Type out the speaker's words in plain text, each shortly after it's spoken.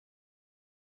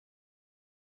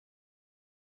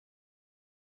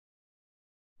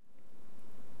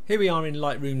Here we are in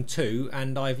Lightroom 2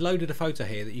 and I've loaded a photo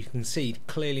here that you can see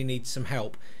clearly needs some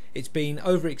help. It's been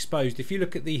overexposed. If you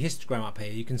look at the histogram up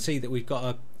here, you can see that we've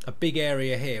got a big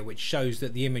area here which shows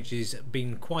that the image has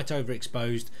been quite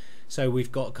overexposed. So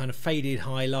we've got kind of faded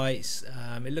highlights,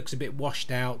 it looks a bit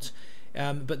washed out,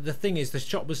 but the thing is the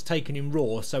shot was taken in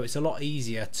RAW, so it's a lot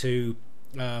easier to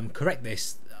correct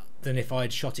this than if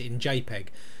I'd shot it in JPEG.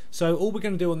 So all we're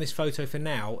going to do on this photo for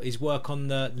now is work on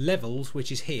the levels,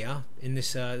 which is here in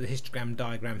this the histogram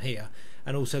diagram here,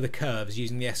 and also the curves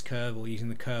using the S curve or using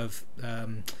the curve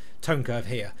tone curve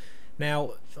here.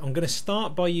 Now I'm going to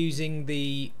start by using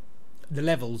the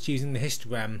levels using the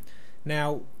histogram.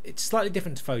 Now it's slightly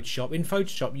different to Photoshop. In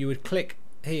Photoshop you would click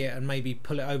here and maybe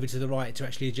pull it over to the right to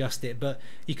actually adjust it, but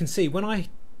you can see when I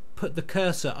put the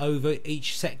cursor over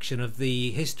each section of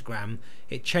the histogram,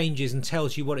 it changes and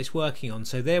tells you what it's working on.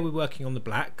 So there we're working on the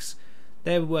blacks,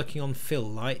 there we're working on fill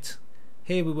light,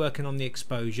 here we're working on the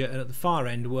exposure, and at the far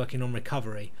end we're working on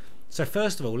recovery. So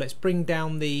first of all, let's bring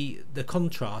down the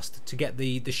contrast to get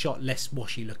the shot less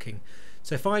washy looking.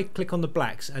 So if I click on the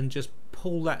blacks and just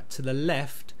pull that to the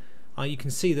left, you can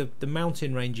see the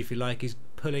mountain range, if you like, is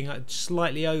pulling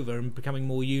slightly over and becoming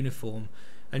more uniform,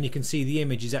 and you can see the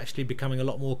image is actually becoming a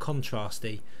lot more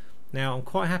contrasty. Now I'm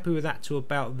quite happy with that to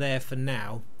about there for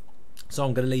now, so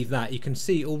I'm going to leave that. You can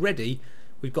see already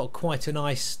we've got quite a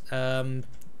nice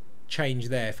change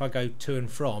there. If I go to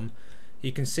and from,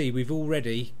 you can see we've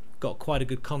already got quite a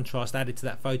good contrast added to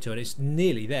that photo, and it's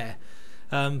nearly there.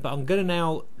 But I'm going to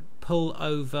now pull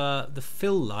over the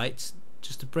fill light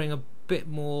just to bring a bit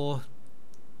more.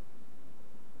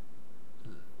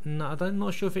 No, I'm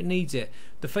not sure if it needs it.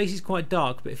 The face is quite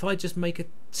dark, but if I just make a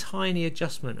tiny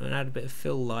adjustment and add a bit of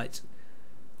fill light,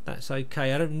 that's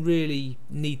okay. I don't really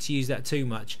need to use that too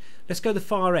much. Let's go to the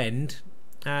far end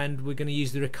and we're going to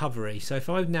use the recovery. So if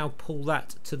I now pull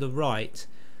that to the right,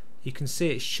 you can see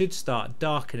it should start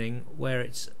darkening where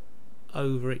it's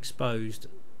overexposed.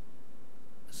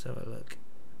 Let's have a look.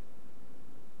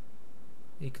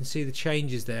 You can see the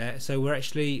changes there. So we're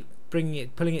actually pulling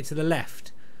it to the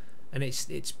left, and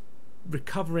it's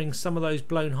recovering some of those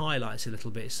blown highlights a little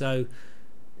bit, so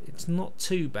it's not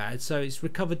too bad. So it's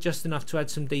recovered just enough to add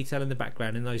some detail in the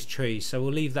background in those trees, so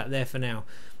we'll leave that there for now.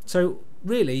 So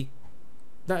really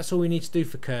that's all we need to do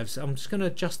for curves. I'm just going to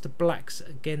adjust the blacks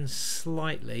again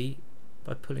slightly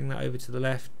by pulling that over to the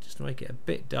left just to make it a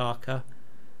bit darker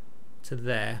to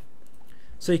there.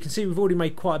 So you can see we've already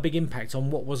made quite a big impact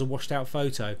on what was a washed out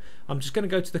photo. I'm just going to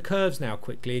go to the curves now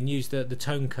quickly and use the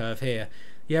tone curve here.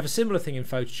 You have a similar thing in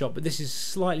Photoshop, but this is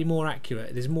slightly more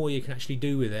accurate. There's more you can actually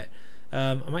do with it.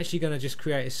 I'm actually going to just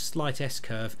create a slight S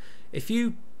curve. If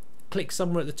you click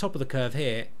somewhere at the top of the curve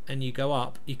here and you go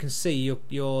up, you can see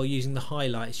you're using the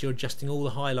highlights. You're adjusting all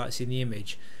the highlights in the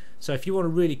image. So if you want to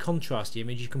really contrast the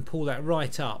image, you can pull that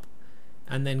right up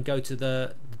and then go to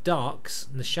the darks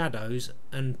and the shadows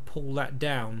and pull that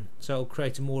down, so it'll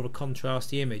create a more of a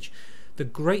contrasty image. The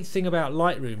great thing about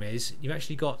Lightroom is you've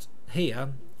actually got here,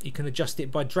 you can adjust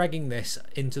it by dragging this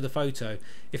into the photo.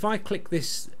 If I click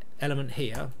this element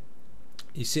here,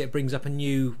 you see it brings up a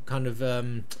new kind of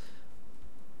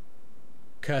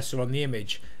cursor on the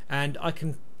image, and I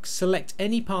can select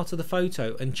any part of the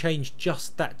photo and change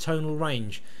just that tonal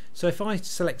range. So if I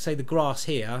select, say, the grass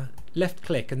here, left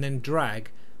click and then drag,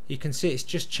 you can see it's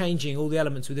just changing all the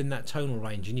elements within that tonal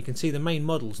range, and you can see the main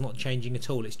model's not changing at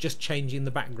all, it's just changing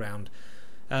the background.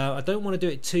 I don't want to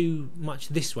do it too much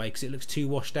this way because it looks too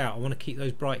washed out. I want to keep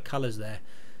those bright colours there.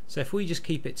 So if we just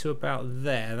keep it to about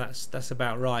there, that's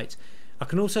about right. I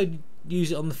can also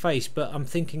use it on the face, but I'm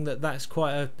thinking that that's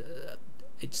quite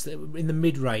it's in the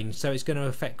mid-range, so it's going to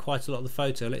affect quite a lot of the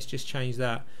photo. Let's just change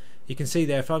that. You can see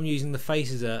there, if I'm using the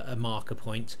face as a marker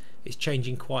point, it's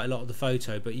changing quite a lot of the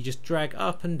photo, but you just drag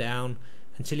up and down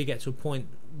until you get to a point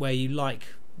where you like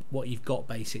what you've got,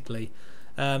 basically.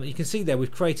 You can see there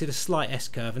we've created a slight S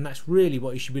curve, and that's really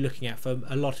what you should be looking at for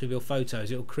a lot of your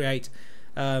photos. It will create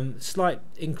slight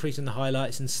increase in the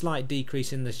highlights and slight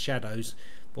decrease in the shadows,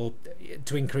 or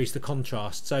to increase the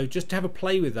contrast. So just to have a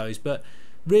play with those, but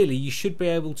really you should be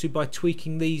able to, by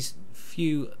tweaking these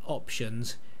few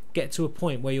options, get to a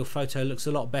point where your photo looks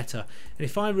a lot better. And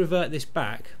if I revert this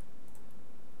back,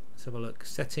 let's have a look,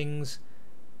 settings,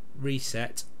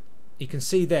 reset, you can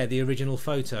see there the original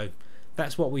photo.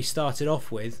 That's what we started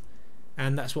off with,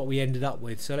 and that's what we ended up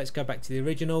with. So let's go back to the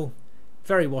original.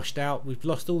 Very washed out, we've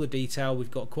lost all the detail,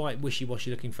 we've got quite wishy-washy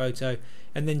looking photo,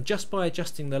 and then just by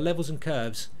adjusting the levels and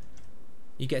curves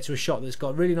you get to a shot that's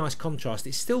got really nice contrast.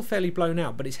 It's still fairly blown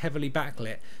out, but it's heavily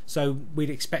backlit, so we'd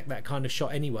expect that kind of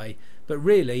shot anyway. But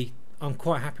really I'm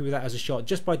quite happy with that as a shot,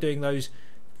 just by doing those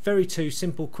Very two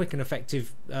simple, quick and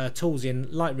effective tools in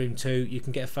Lightroom 2. You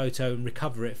can get a photo and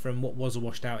recover it from what was a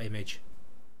washed out image.